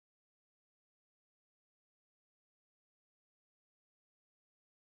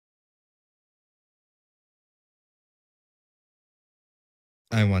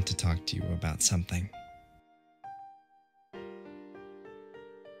I want to talk to you about something.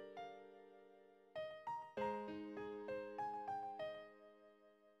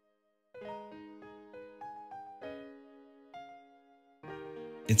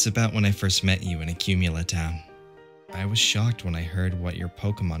 It's about when I first met you in Accumula Town. I was shocked when I heard what your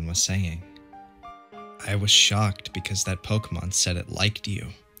Pokémon was saying. I was shocked because that Pokémon said it liked you.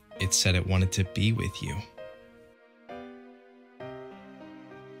 It said it wanted to be with you.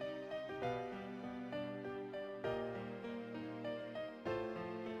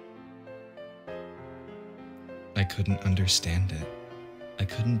 I couldn't understand it. I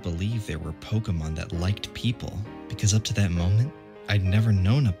couldn't believe there were Pokémon that liked people, because up to that moment, I'd never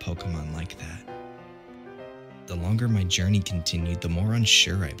known a Pokémon like that. The longer my journey continued, the more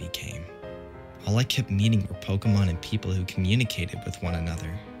unsure I became. All I kept meeting were Pokémon and people who communicated with one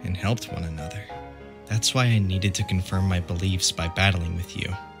another and helped one another. That's why I needed to confirm my beliefs by battling with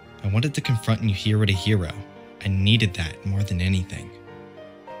you. I wanted to confront you hero to hero. I needed that more than anything.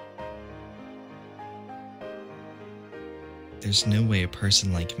 There's no way a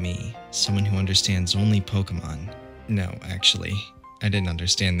person like me, someone who understands only Pokémon. No, actually, I didn't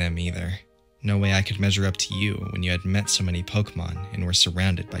understand them either. No way I could measure up to you when you had met so many Pokémon and were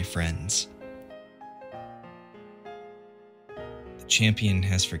surrounded by friends. The champion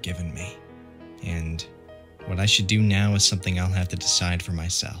has forgiven me, and what I should do now is something I'll have to decide for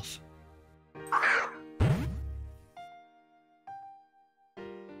myself.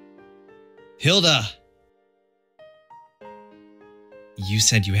 Hilda! You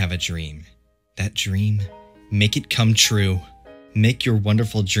said you have a dream. That dream, make it come true. Make your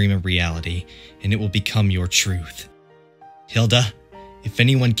wonderful dream a reality, and it will become your truth. Hilda, if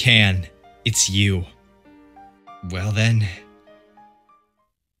anyone can, it's you. Well then,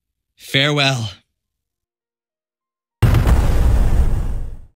 farewell.